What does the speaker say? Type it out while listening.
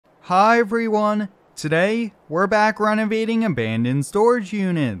Hi everyone! Today, we're back renovating abandoned storage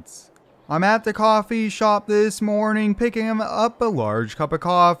units. I'm at the coffee shop this morning picking up a large cup of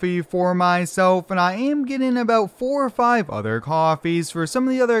coffee for myself, and I am getting about 4 or 5 other coffees for some of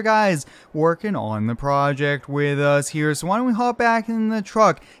the other guys working on the project with us here. So why don't we hop back in the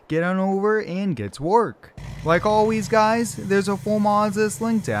truck, get on over and get to work. Like always guys, there's a full mods list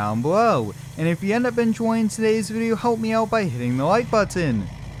link down below, and if you end up enjoying today's video, help me out by hitting the like button.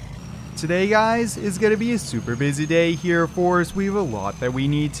 Today guys is going to be a super busy day here for us. We have a lot that we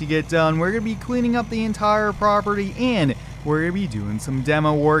need to get done. We're going to be cleaning up the entire property and we're going to be doing some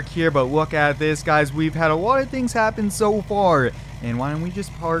demo work here. But look at this guys, we've had a lot of things happen so far. And why don't we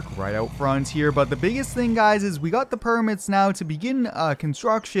just park right out front here. But the biggest thing guys is we got the permits now to begin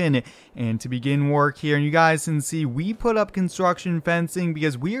construction and to begin work here. And you guys can see we put up construction fencing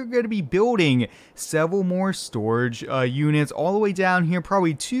because we are going to be building several more storage units all the way down here.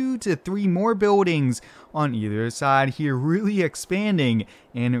 Probably 2 to 3 more buildings on either side here, really expanding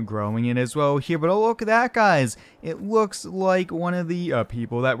and growing it as well here. But oh, look at that guys, it looks like one of the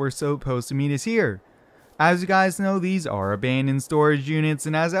people that were supposed to meet us here. As you guys know, these are abandoned storage units,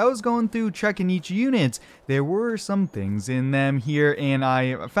 and as I was going through checking each unit, there were some things in them here, and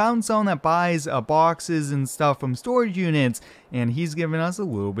I found someone that buys boxes and stuff from storage units, and he's giving us a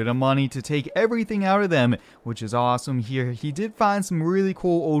little bit of money to take everything out of them, which is awesome here. He did find some really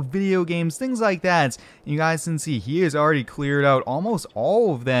cool old video games, things like that. You guys can see he has already cleared out almost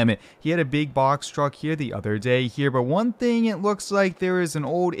all of them. He had a big box truck here the other day here, but one thing, it looks like there is an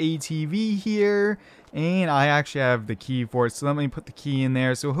old ATV here. And I actually have the key for it, so let me put the key in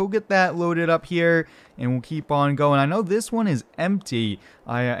there. So he'll get that loaded up here, and we'll keep on going. I know this one is empty.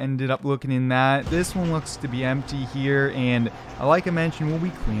 I ended up looking in that. This one looks to be empty here, and like I mentioned, we'll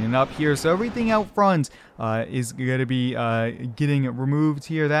be cleaning up here. So everything out front is going to be getting removed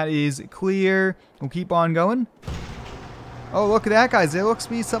here. That is clear. We'll keep on going. Oh, look at that, guys. There looks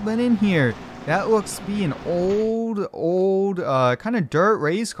to be something in here. That looks to be an old kind of dirt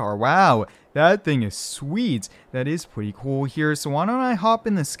race car. Wow. That thing is sweet. That is pretty cool here. So why don't I hop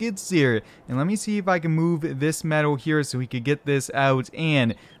in the skid steer and let me see if I can move this metal here so we could get this out.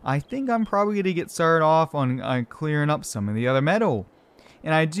 And I think I'm probably going to get started off on clearing up some of the other metal.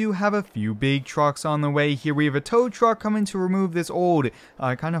 And I do have a few big trucks on the way here. We have a tow truck coming to remove this old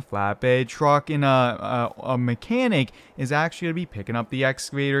kind of flatbed truck, and a mechanic is actually going to be picking up the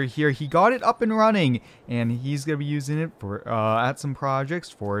excavator here. He got it up and running, and he's going to be using it for at some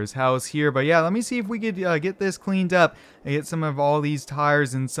projects for his house here. But yeah, let me see if we could get this cleaned up and get some of all these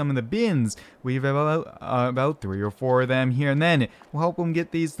tires in some of the bins. We have about 3 or 4 of them here, and then we'll help them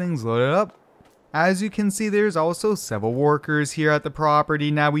get these things loaded up. As you can see, there's also several workers here at the property.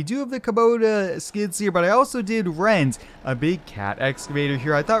 Now, we do have the Kubota skids here, but I also did rent a big cat excavator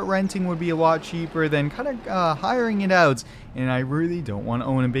here. I thought renting would be a lot cheaper than kind of hiring it out, and I really don't want to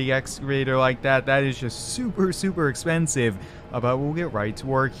own a big excavator like that. That is just super expensive. But we'll get right to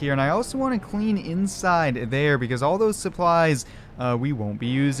work here. And I also want to clean inside there because all those supplies we won't be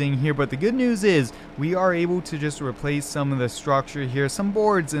using here. But the good news is we are able to just replace some of the structure here, some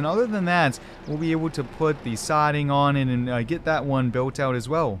boards, and other than that, we'll be able to put the siding on it and get that one built out as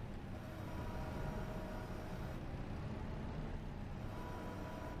well.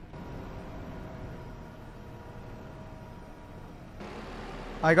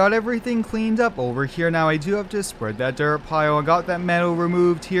 I got everything cleaned up over here. Now I do have to spread that dirt pile. I got that metal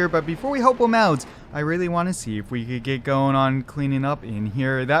removed here, but before we help them out, I really want to see if we could get going on cleaning up in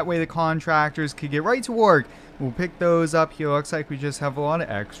here. That way the contractors could get right to work. We'll pick those up here. Looks like we just have a lot of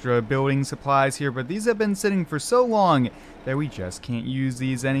extra building supplies here, but these have been sitting for so long that we just can't use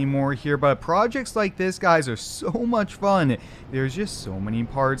these anymore here. But projects like this, guys, are so much fun. There's just so many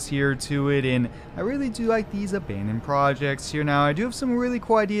parts here to it, and I really do like these abandoned projects here. Now, I do have some really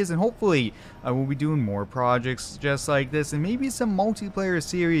cool ideas, and hopefully I will be doing more projects just like this, and maybe some multiplayer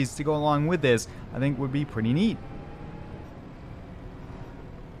series to go along with this. I think would be pretty neat.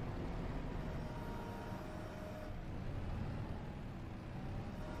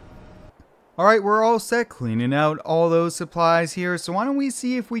 Alright, we're all set cleaning out all those supplies here, so why don't we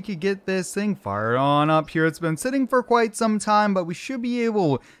see if we could get this thing fired on up here. It's been sitting for quite some time, but we should be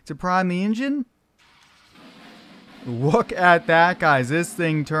able to prime the engine. Look at that, guys. This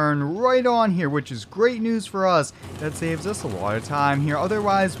thing turned right on here, which is great news for us. That saves us a lot of time here.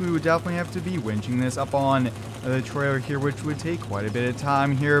 Otherwise, we would definitely have to be winching this up on the trailer here, which would take quite a bit of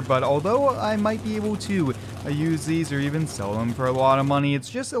time here. But although I might be able to use these or even sell them for a lot of money, it's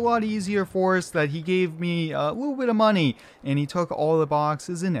just a lot easier for us that he gave me a little bit of money and he took all the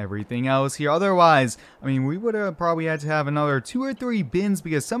boxes and everything else here. Otherwise, I mean, we would have probably had to have another 2 or 3 bins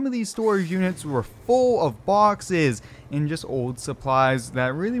because some of these storage units were full of boxes and just old supplies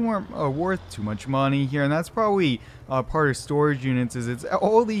that really weren't worth too much money here. And that's probably part of storage units, is it's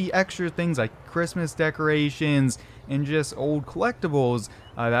all the extra things like Christmas decorations and just old collectibles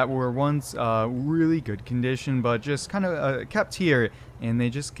that were once really good condition but just kind of kept here, and they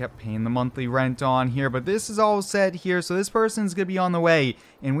just kept paying the monthly rent on here. But this is all set here, so this person's gonna be on the way,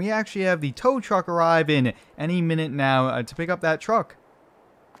 and we actually have the tow truck arriving any minute now to pick up that truck.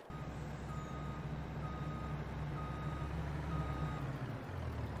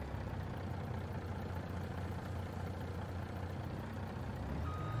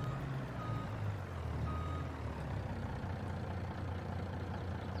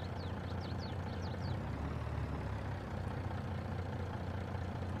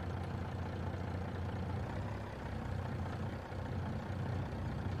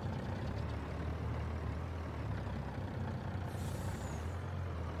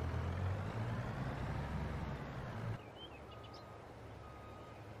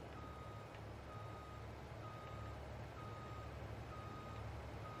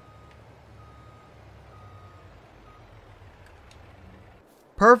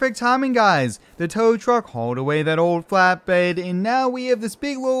 Perfect timing, guys. The tow truck hauled away that old flatbed, and now we have this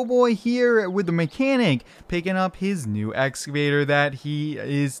big little boy here with the mechanic picking up his new excavator that he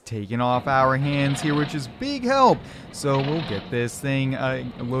is taking off our hands here, which is big help. So we'll get this thing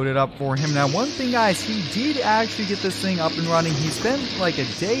loaded up for him. Now, one thing, guys, he did actually get this thing up and running. He spent like a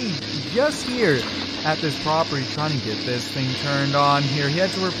day just here at this property trying to get this thing turned on here. He had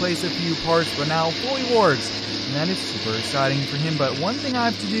to replace a few parts, but now fully works. And that is super exciting for him. But one thing I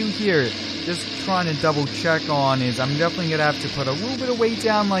have to do here, just trying to double check on, is I'm definitely going to have to put a little bit of weight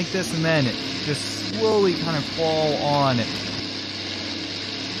down like this and then just slowly kind of fall on.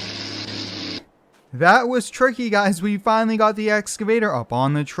 That was tricky, guys. We finally got the excavator up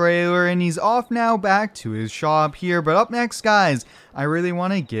on the trailer and he's off now back to his shop here. But up next, guys, I really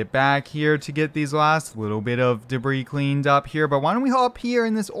want to get back here to get these last little bit of debris cleaned up here. But why don't we hop here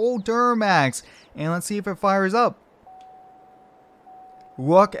in this old Duramax and let's see if it fires up.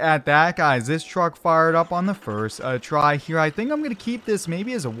 Look at that, guys. This truck fired up on the first try here. I think I'm going to keep this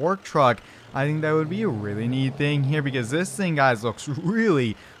maybe as a work truck. I think that would be a really neat thing here because this thing, guys, looks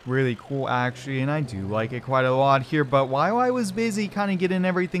really cool actually, and I do like it quite a lot here. But while I was busy kind of getting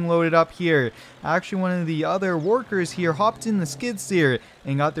everything loaded up here, actually one of the other workers here hopped in the skid steer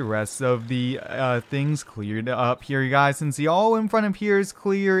and got the rest of the things cleared up here, you guys. Since the all in front of here is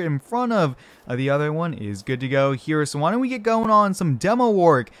clear, in front of the other one is good to go here. So why don't we get going on some demo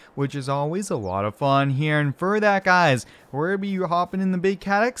work, which is always a lot of fun here. And for that, guys, we're gonna be hopping in the big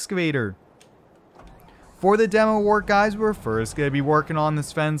cat excavator. For the demo work, guys, we're first going to be working on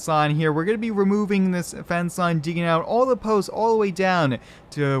this fence line here. We're going to be removing this fence line, digging out all the posts all the way down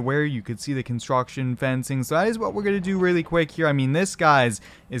to where you could see the construction fencing. So that is what we're going to do really quick here. I mean, this, guys,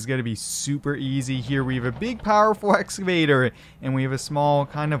 is going to be super easy here. We have a big, powerful excavator, and we have a small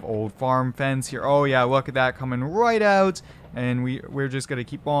kind of old farm fence here. Oh, yeah, look at that coming right out. And we're just going to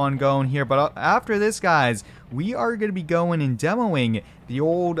keep on going here. But after this, guys, we are going to be going and demoing the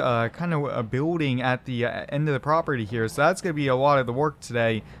old kind of building at the end of the property here. So that's going to be a lot of the work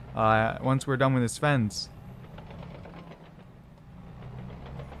today once we're done with this fence.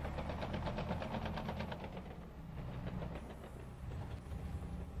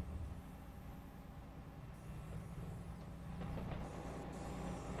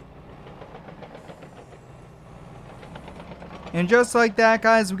 And just like that,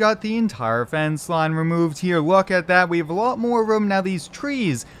 guys, we got the entire fence line removed here. Look at that. We have a lot more room. Now, these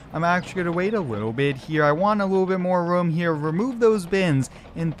trees, I'm actually going to wait a little bit here. I want a little bit more room here. Remove those bins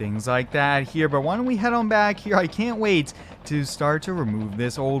and things like that here. But why don't we head on back here? I can't wait to start to remove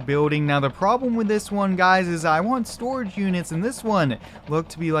this old building. Now, the problem with this one, guys, is I want storage units, and this one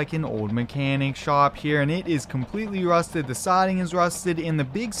looked to be like an old mechanic shop here, and it is completely rusted. The siding is rusted, and the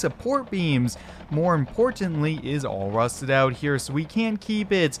big support beams, more importantly, is all rusted out here, so we can't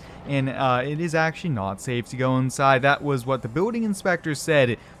keep it, and it is actually not safe to go inside. That was what the building inspector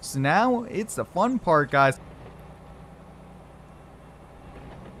said. So now it's the fun part, guys.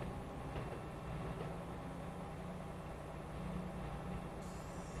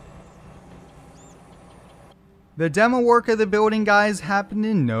 The demo work of the building, guys, happened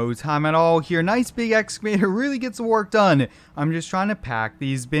in no time at all here. Nice big excavator, really gets the work done. I'm just trying to pack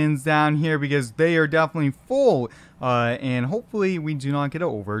these bins down here because they are definitely full. And hopefully we do not get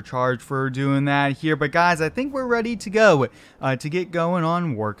overcharged for doing that here. But guys, I think we're ready to go to get going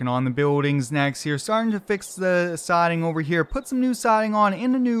on working on the buildings next here. Starting to fix the siding over here, put some new siding on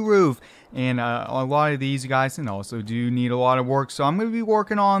and a new roof. And a lot of these guys can also do need a lot of work, so I'm going to be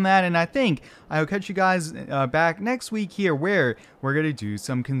working on that. And I think I'll catch you guys back next week here, where we're going to do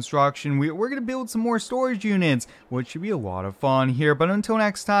some construction. We're going to build some more storage units, which should be a lot of fun here. But until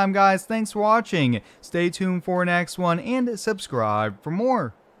next time, guys, thanks for watching. Stay tuned for next one and subscribe for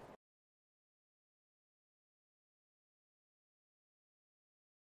more.